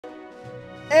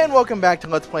And welcome back to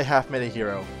Let's Play Half Minute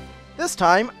Hero. This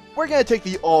time, we're going to take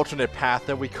the alternate path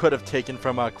that we could have taken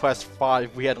from Quest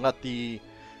 5. We had let the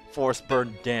forest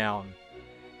burn down.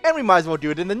 And we might as well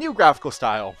do it in the new graphical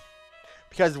style.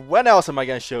 Because when else am I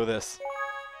going to show this?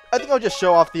 I think I'll just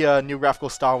show off the new graphical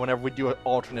style whenever we do an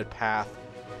alternate path.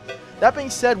 That being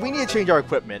said, we need to change our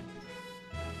equipment.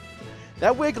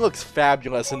 That wig looks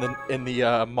fabulous in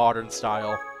the modern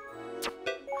style.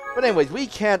 But anyways, we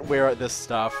can't wear this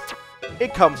stuff.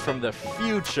 It comes from the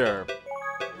future.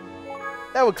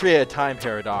 That would create a time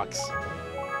paradox.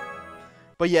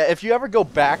 But yeah, if you ever go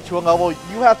back to a level,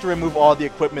 you have to remove all the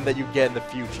equipment that you get in the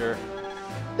future.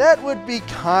 That would be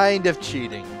kind of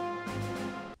cheating.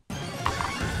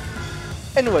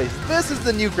 Anyways, this is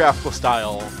the new graphical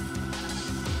style.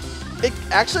 It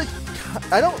actually,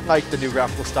 I don't like the new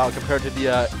graphical style compared to the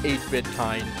 8-bit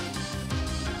kind.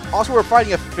 Also, we're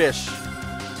fighting a fish.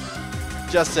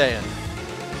 Just saying.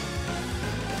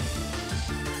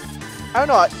 I don't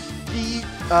know,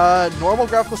 the normal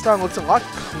graphical style looks a lot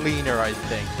cleaner, I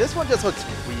think. This one just looks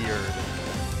weird.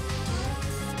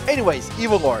 Anyways,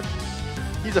 Evil Lord.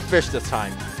 He's a fish this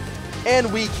time.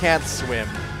 And we can't swim.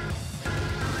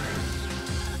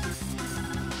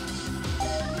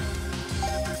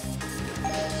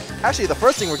 Actually, the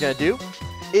first thing we're going to do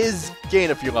is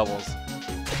gain a few levels.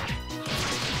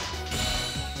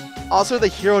 Also, the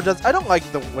hero does... I don't like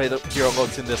the way the hero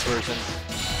looks in this version.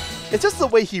 It's just the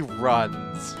way he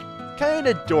runs.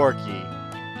 Kinda dorky.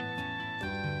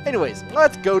 Anyways,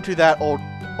 let's go to that old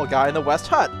guy in the West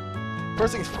Hut.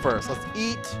 First things first, let's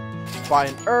eat, buy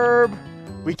an herb.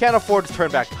 We can't afford to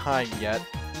turn back time yet.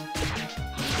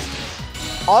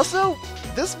 Also,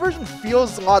 this version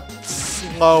feels a lot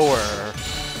slower.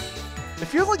 It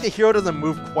feels like the hero doesn't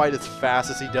move quite as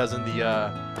fast as he does in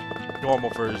the normal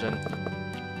version.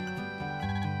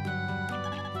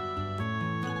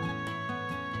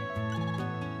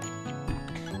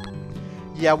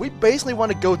 Yeah, we basically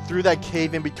want to go through that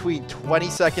cave in between 20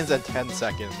 seconds and 10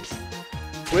 seconds.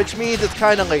 Which means it's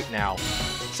kind of late now.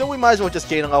 So we might as well just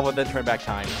gain a level and then turn back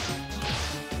time.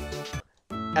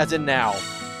 As in now.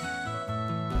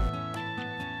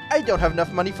 I don't have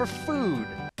enough money for food.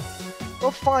 Well,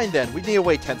 fine then. We need to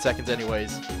wait 10 seconds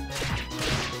anyways.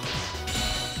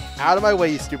 Out of my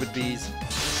way, you stupid bees.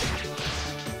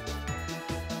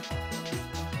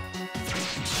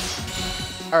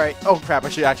 Alright. Oh crap, I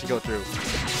should actually go through.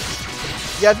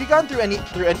 Yeah, if you've gone through any...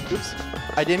 Oops.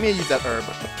 I didn't mean to use that herb.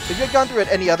 If you had gone through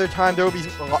it any other time, there would be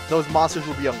those monsters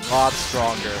would be a lot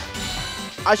stronger.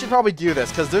 I should probably do this,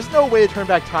 because there's no way to turn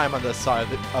back time on this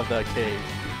side of the cave.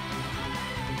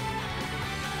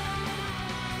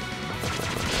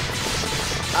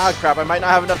 Ah, crap, I might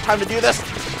not have enough time to do this.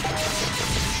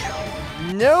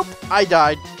 Nope, I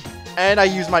died. And I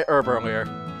used my herb earlier.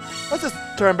 Let's just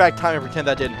turn back time and pretend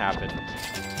that didn't happen.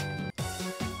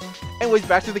 Anyways,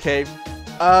 back to the cave.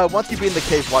 Once you beat in the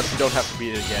cave once, you don't have to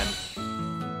beat it again.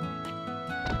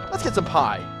 Let's get some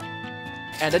pie.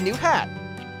 And a new hat.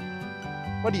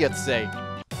 What do you have to say?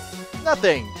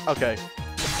 Nothing. Okay.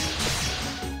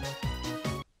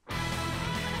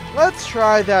 Let's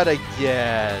try that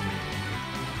again.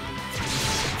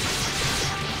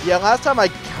 Yeah, last time I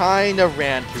kinda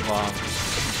ran too long.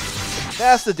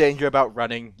 That's the danger about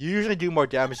running. You usually do more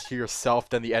damage to yourself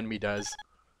than the enemy does.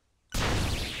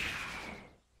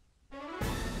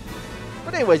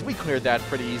 But anyways, we cleared that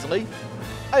pretty easily.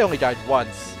 I only died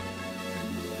once.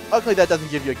 Luckily, that doesn't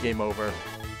give you a game over.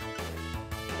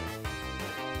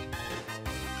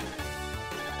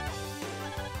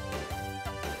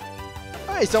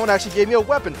 Hey, someone actually gave me a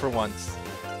weapon for once.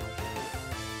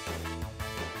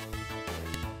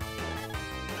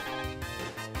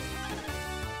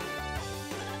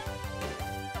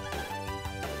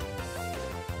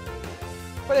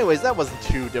 But anyways, that wasn't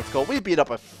too difficult. We beat up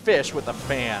a fish with a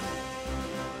fan.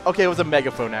 Okay, it was a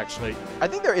megaphone, actually. I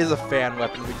think there is a fan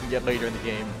weapon we can get later in the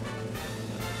game.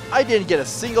 I didn't get a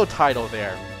single title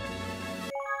there.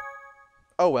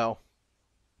 Oh well.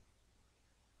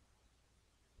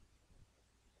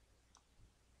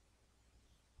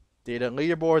 Data and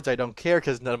leaderboards, I don't care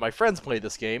because none of my friends play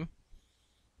this game.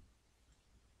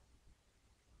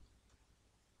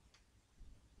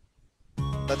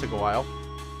 That took a while.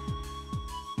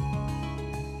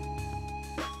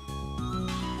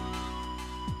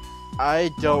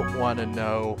 I don't want to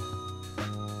know.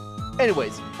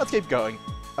 Anyways, let's keep going.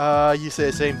 You say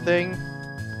the same thing?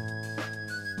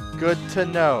 Good to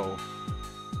know.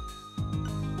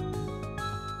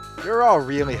 You're all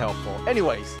really helpful.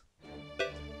 Anyways,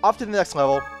 off to the next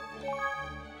level.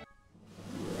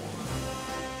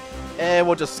 And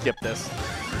we'll just skip this.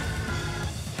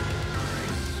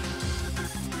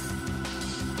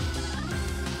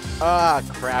 Ah,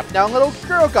 crap. Now little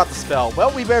girl got the spell.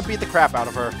 Well, we better beat the crap out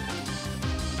of her.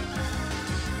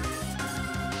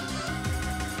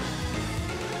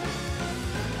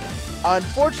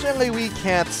 Unfortunately, we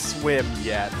can't swim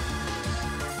yet.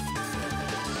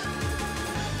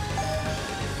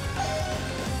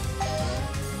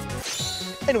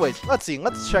 Anyways, let's see.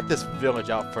 Let's check this village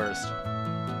out first.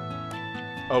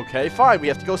 Okay, fine. We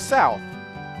have to go south.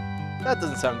 That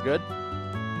doesn't sound good.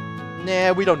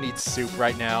 Nah, we don't need soup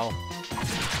right now.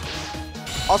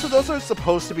 Also, those are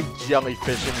supposed to be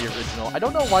jellyfish in the original. I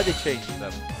don't know why they changed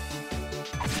them.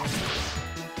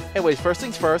 Anyways, first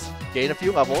things first, gain a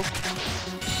few levels.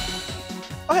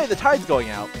 Oh hey, the tide's going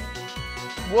out.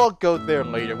 We'll go there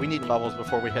later. We need levels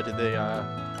before we head to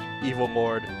the Evil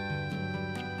Lord.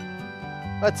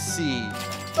 Let's see.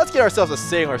 Let's get ourselves a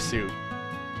sailor suit.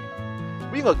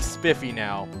 We look spiffy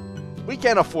now. We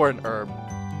can't afford an herb.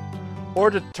 Or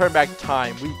to turn back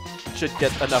time. We should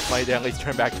get enough money to at least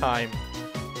turn back time.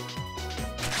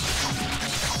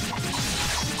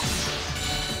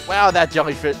 Wow, that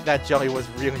jelly was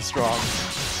really strong.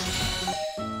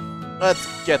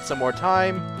 Let's get some more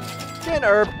time. Get an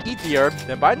herb, eat the herb,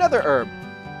 then buy another herb.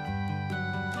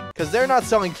 Because they're not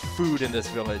selling food in this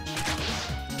village.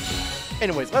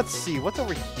 Anyways, let's see. What's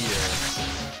over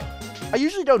here? I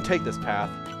usually don't take this path.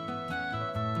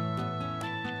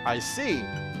 I see.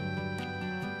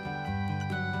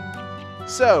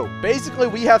 So, basically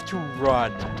we have to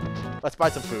run. Let's buy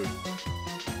some food.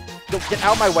 Go, get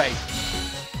out of my way.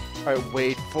 Alright,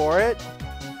 wait for it.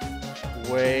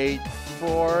 Wait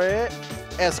for it.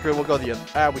 And screw it, we'll go the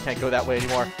other. We can't go that way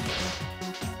anymore.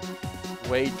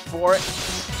 Wait for it.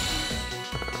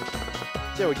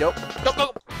 There we go. Go,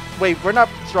 go. Wait, we're not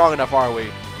strong enough, are we?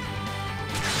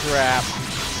 Crap.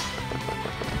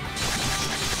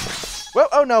 Well,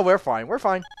 oh no, we're fine. We're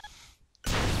fine.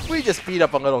 We just beat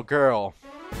up a little girl.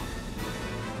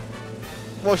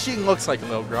 Well, she looks like a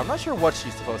little girl. I'm not sure what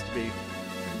she's supposed to be.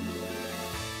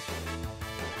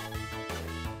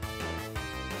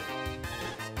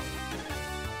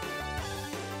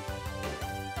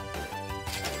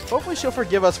 Hopefully she'll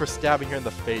forgive us for stabbing her in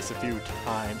the face a few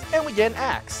times. And we get an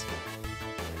axe.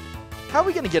 How are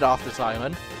we going to get off this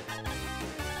island?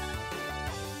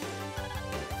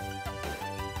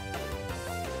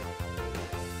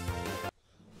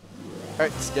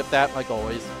 Alright, skip that like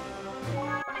always.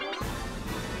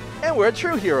 And we're a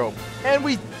true hero. And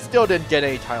we still didn't get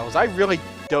any titles. I really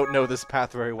don't know this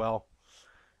path very well.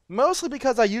 Mostly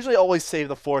because I usually always save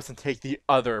the forest and take the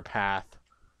other path.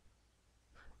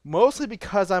 Mostly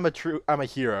because I'm a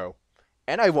hero.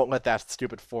 And I won't let that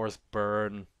stupid forest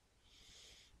burn.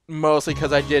 Mostly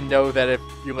because I didn't know that if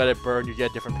you let it burn, you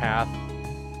get a different path.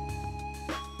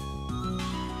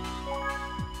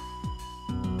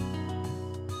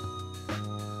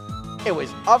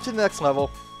 Anyways, off to the next level.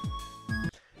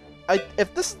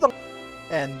 If this is the...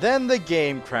 And then the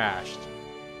game crashed.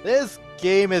 This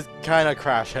game is kind of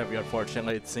crash heavy,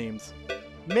 unfortunately, it seems.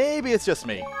 Maybe it's just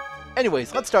me.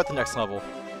 Anyways, let's start the next level.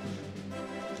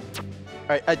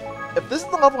 Alright, if this is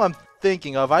the level I'm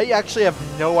thinking of, I actually have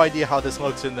no idea how this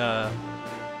looks in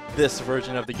this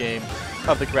version of the game,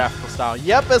 of the graphical style.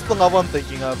 Yep, it's the level I'm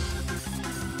thinking of.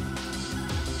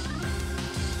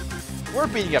 We're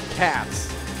beating up cats.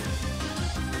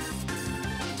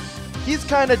 He's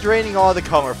kind of draining all the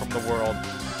color from the world.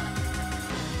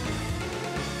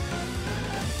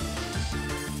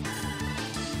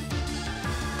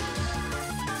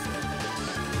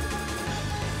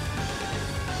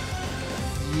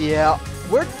 Yeah,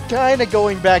 we're kind of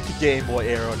going back to Game Boy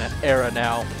era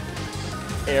now.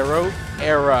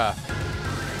 Era.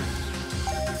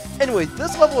 Anyway,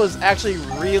 this level is actually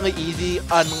really easy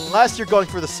unless you're going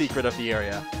for the secret of the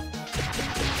area.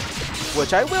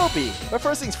 Which I will be. But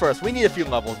first things first, we need a few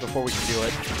levels before we can do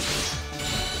it.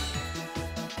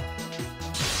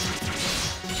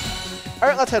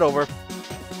 Alright, let's head over.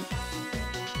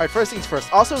 Alright, first things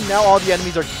first. Also, now all the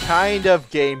enemies are kind of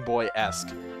Game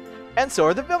Boy-esque. And so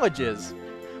are the villages.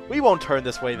 We won't turn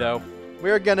this way, though.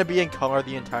 We're gonna be in color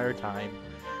the entire time.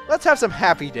 Let's have some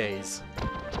happy days.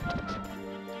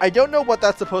 I don't know what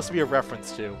that's supposed to be a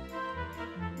reference to.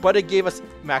 But it gave us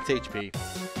max HP.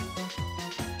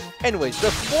 Anyways,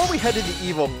 before we head to the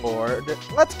Evil Lord,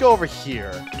 let's go over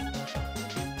here.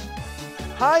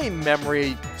 Hi,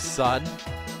 Memory Son.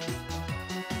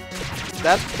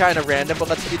 That's kind of random, but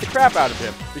let's beat the crap out of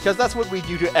him. Because that's what we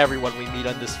do to everyone we meet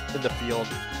in the field.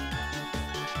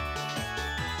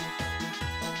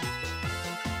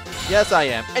 Yes, I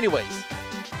am. Anyways.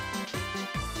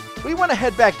 We want to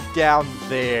head back down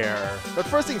there. But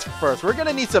first things first, we're going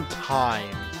to need some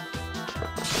time.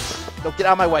 Don't get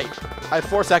out of my way. I have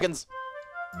 4 seconds.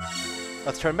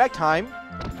 Let's turn back time,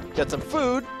 get some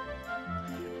food,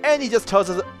 and he just tells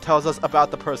us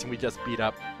about the person we just beat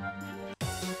up.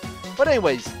 But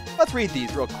anyways, let's read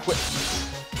these real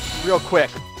quick.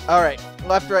 Alright,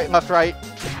 left, right, left, right.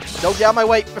 Don't get out of my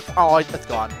way. Oh, it's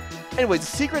gone. Anyways, the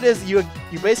secret is you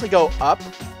basically go up,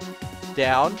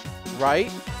 down,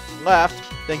 right,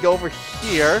 left, then go over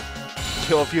here,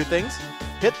 kill a few things,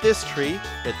 hit this tree,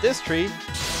 hit this tree,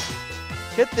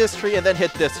 hit this tree, and then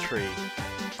hit this tree.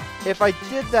 If I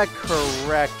did that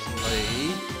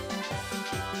correctly...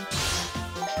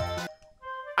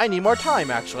 I need more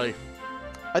time, actually.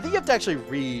 I think you have to actually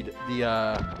read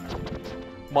the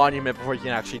monument before you can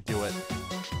actually do it.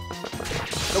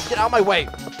 No, get out of my way!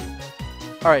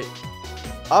 Alright.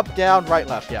 Up, down, right,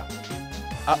 left, yeah.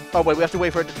 Oh wait, we have to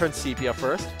wait for it to turn sepia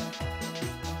first.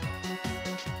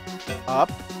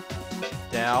 Up,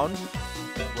 down,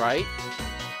 right,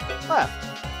 left.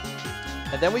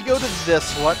 And then we go to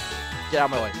this one. Get out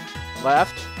of my way.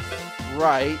 Left,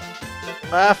 right,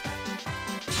 left.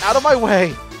 Out of my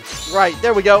way! Right,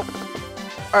 there we go.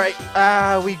 Alright,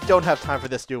 we don't have time for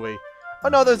this, do we? Oh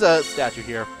no, there's a statue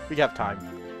here. We have time.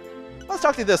 Let's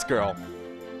talk to this girl.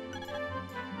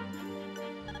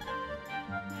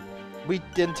 We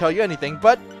didn't tell you anything,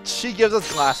 but she gives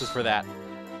us glasses for that.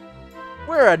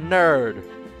 We're a nerd.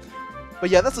 But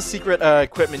yeah, that's the secret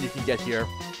equipment you can get here.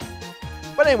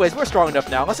 But anyways, we're strong enough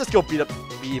now. Let's just go beat up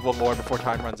the evil lord before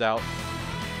time runs out.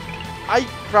 I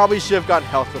probably should have gotten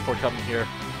health before coming here.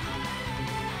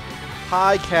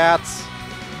 Hi, cats.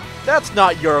 That's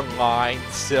not your line,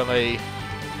 silly.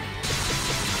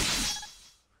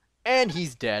 And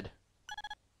he's dead.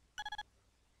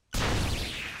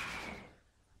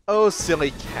 Oh,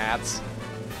 silly cats.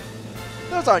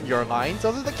 Those aren't your lines,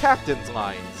 those are the captain's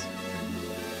lines.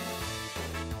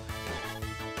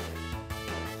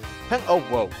 Oh,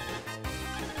 whoa.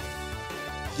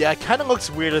 Yeah, it kind of looks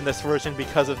weird in this version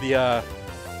because of the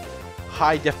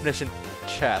high-definition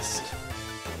chest.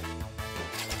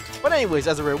 But anyways,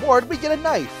 as a reward, we get a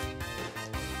knife.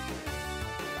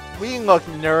 We look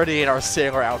nerdy in our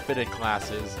sailor outfit and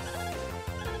glasses.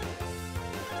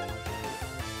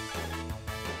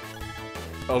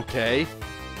 Okay.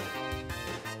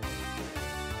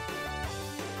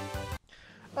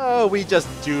 Oh, we just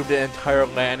doomed the entire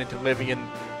land into living in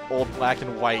old black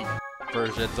and white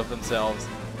versions of themselves.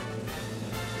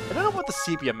 I don't know what the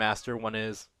Sepia Master one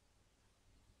is.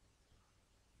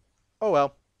 Oh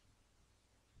well.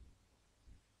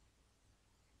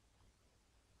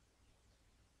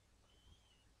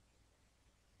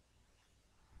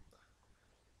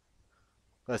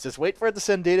 Let's just wait for it to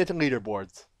send data to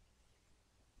leaderboards.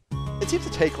 It seems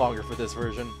to take longer for this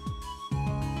version.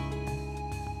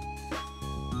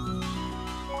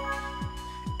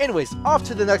 Anyways, off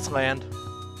to the next land.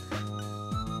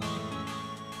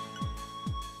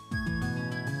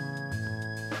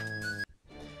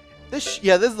 This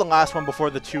is the last one before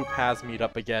the two paths meet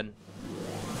up again.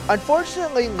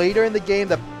 Unfortunately, later in the game,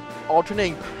 the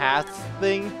alternating paths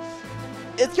thing,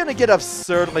 it's gonna get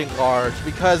absurdly large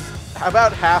because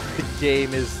about half the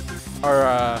game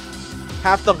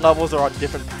half the levels are on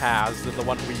different paths than the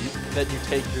one that you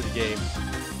take through the game.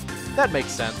 That makes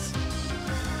sense.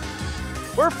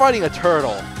 We're fighting a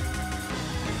turtle.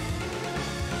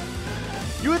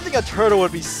 You would think a turtle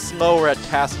would be slower at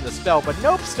casting the spell, but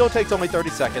nope, still takes only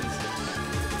 30 seconds.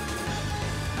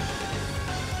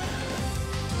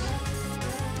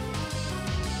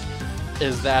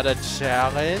 Is that a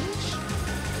challenge?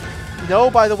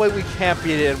 No, by the way, we can't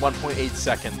beat it in 1.8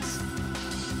 seconds.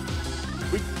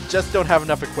 We just don't have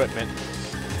enough equipment.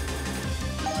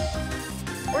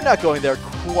 We're not going there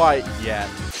quite yet.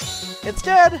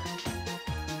 Instead,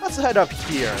 let's head up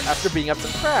here after beating up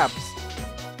some crabs.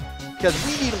 Because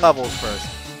we need levels first.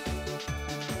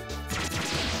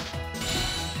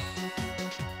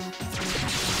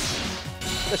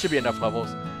 That should be enough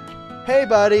levels. Hey,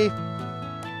 buddy!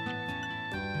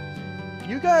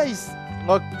 You guys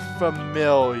look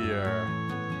familiar.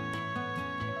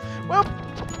 Well,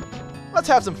 let's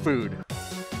have some food.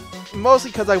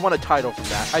 Mostly because I want a title from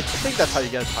that. I think that's how you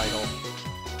get a title.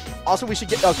 Also, we should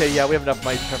get... Okay, yeah, we have enough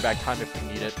money to turn back time if we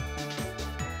need it.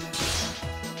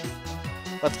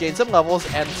 Let's gain some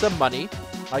levels and some money,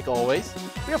 like always.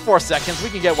 We have 4 seconds. We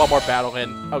can get one more battle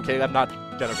in. Okay, I'm not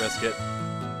gonna risk it.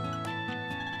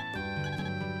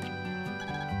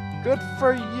 Good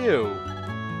for you.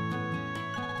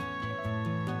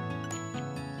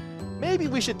 Maybe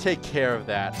we should take care of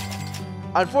that.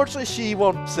 Unfortunately, she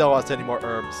won't sell us any more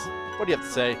herbs. What do you have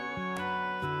to say?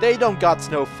 They don't got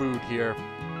no food here.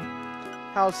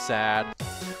 How sad.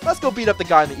 Let's go beat up the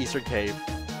guy in the Eastern Cave.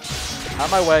 Out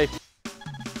of my way.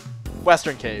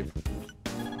 Western Cave.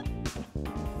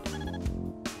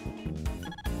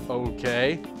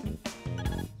 Okay.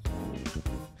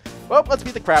 Well, let's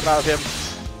beat the crap out of him.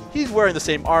 He's wearing the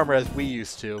same armor as we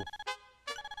used to.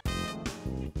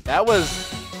 That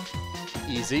was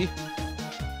easy.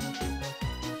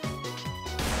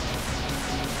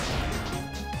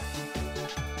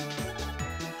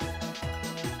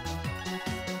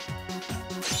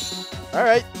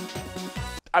 Alright.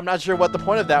 I'm not sure what the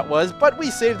point of that was, but we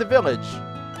saved the village.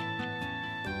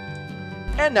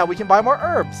 And now we can buy more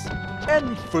herbs.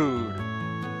 And food.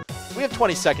 We have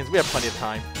 20 seconds. We have plenty of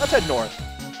time. Let's head north.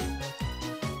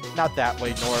 Not that way,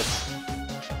 north.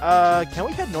 Can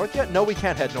we head north yet? No, we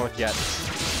can't head north yet.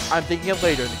 I'm thinking of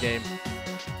later in the game.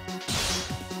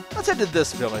 Let's head to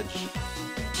this village.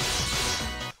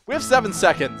 We have 7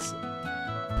 seconds.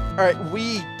 Alright,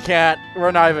 we can't.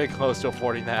 We're not even close to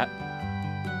affording that.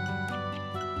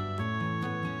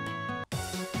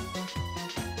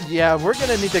 Yeah, we're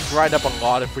gonna need to grind up a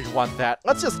lot if we want that.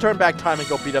 Let's just turn back time and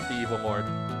go beat up the Evil Lord.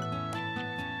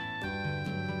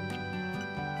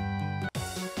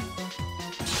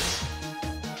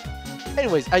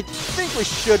 Anyways, I think we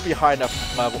should be high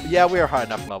enough level. Yeah, we are high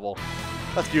enough level.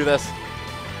 Let's do this.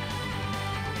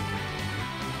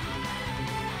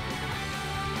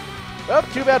 Oh,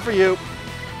 too bad for you.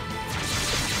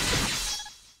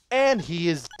 And he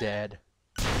is dead.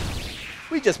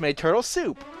 We just made turtle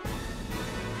soup.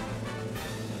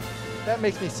 That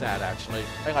makes me sad, actually.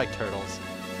 I like turtles.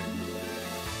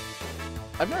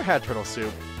 I've never had turtle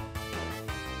soup.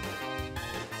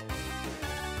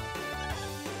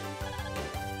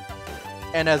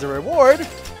 And as a reward,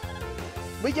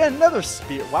 we get another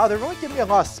spear. Wow, they're really giving me a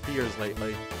lot of spears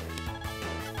lately.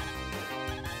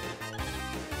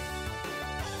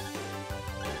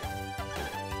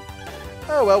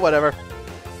 Oh well, whatever.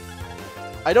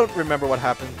 I don't remember what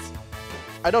happens.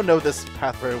 I don't know this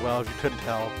path very well, if you couldn't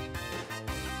tell.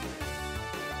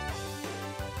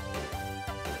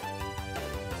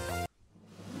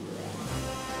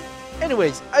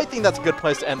 Anyways, I think that's a good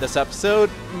place to end this episode,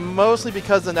 mostly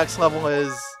because the next level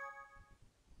is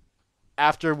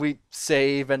after we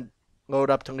save and load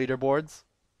up to leaderboards.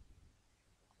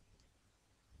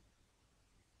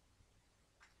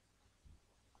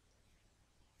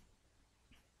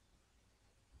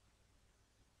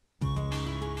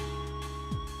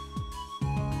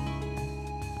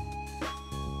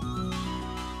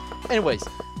 Anyways,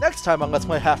 next time on Let's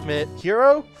Play Half Minute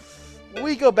Hero,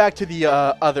 we go back to the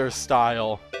other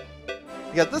style.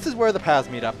 Because this is where the paths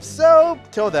meet up. So,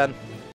 till then.